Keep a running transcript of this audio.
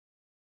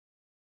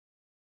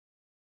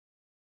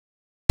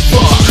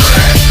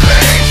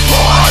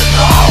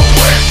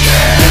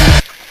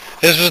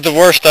This was the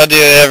worst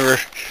idea ever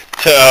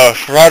to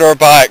ride our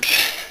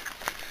bikes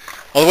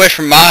all the way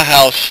from my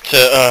house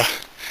to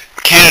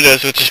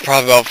Canada's, which is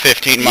probably about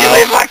 15 miles. You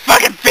live like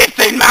fucking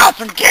 15 miles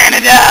from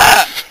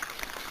Canada!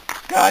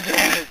 God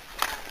damn it.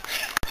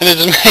 And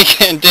it's just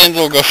making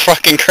Denzel go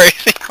fucking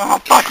crazy. Oh,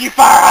 fuck you,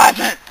 fire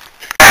hydrant!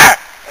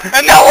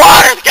 And the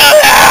water's coming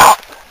out!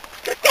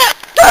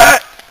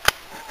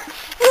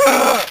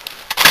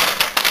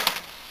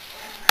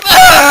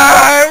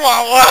 It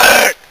won't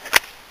work!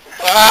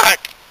 Fuck!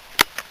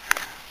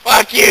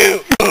 Fuck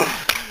you!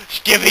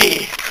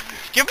 Skippy!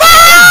 Skippy!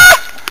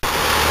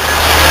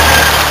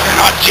 You're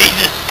not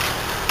Jesus!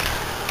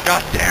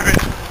 God damn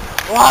it!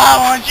 Why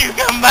won't you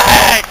come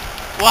back?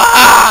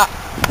 Why?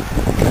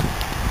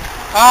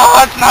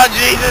 Oh, it's not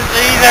Jesus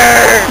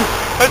either!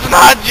 It's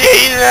not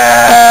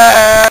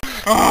Jesus!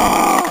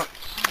 Oh,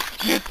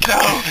 get so,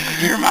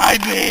 you're my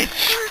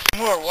bitch!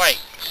 More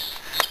white.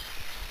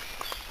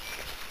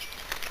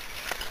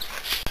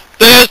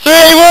 There's 3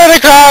 water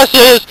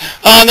crosses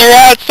on the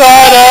right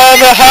side of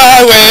the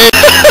highway.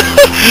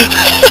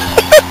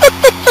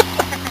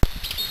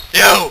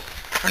 Yo,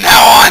 from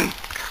now on,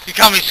 you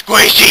call me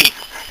Squishy.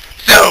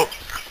 So,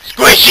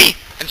 Squishy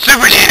and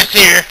Super Dennis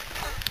here.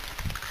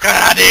 Got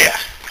an idea.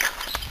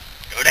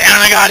 Go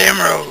down the goddamn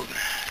road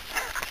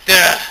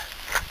to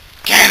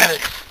Canada,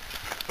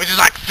 which is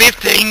like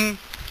 15,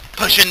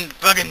 pushing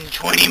fucking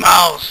 20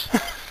 miles.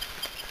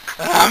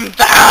 I'm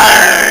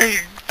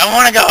tired. I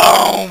want to go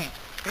home.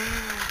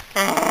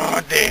 Oh,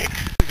 dick.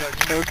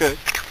 Okay.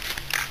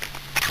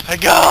 Hey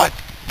God,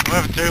 we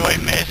have a 3-way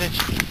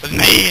message with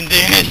me and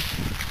Dennis.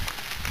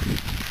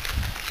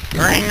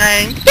 Ring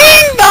ring.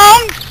 Ding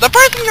dong! The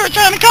person you were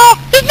trying to call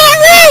is not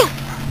real!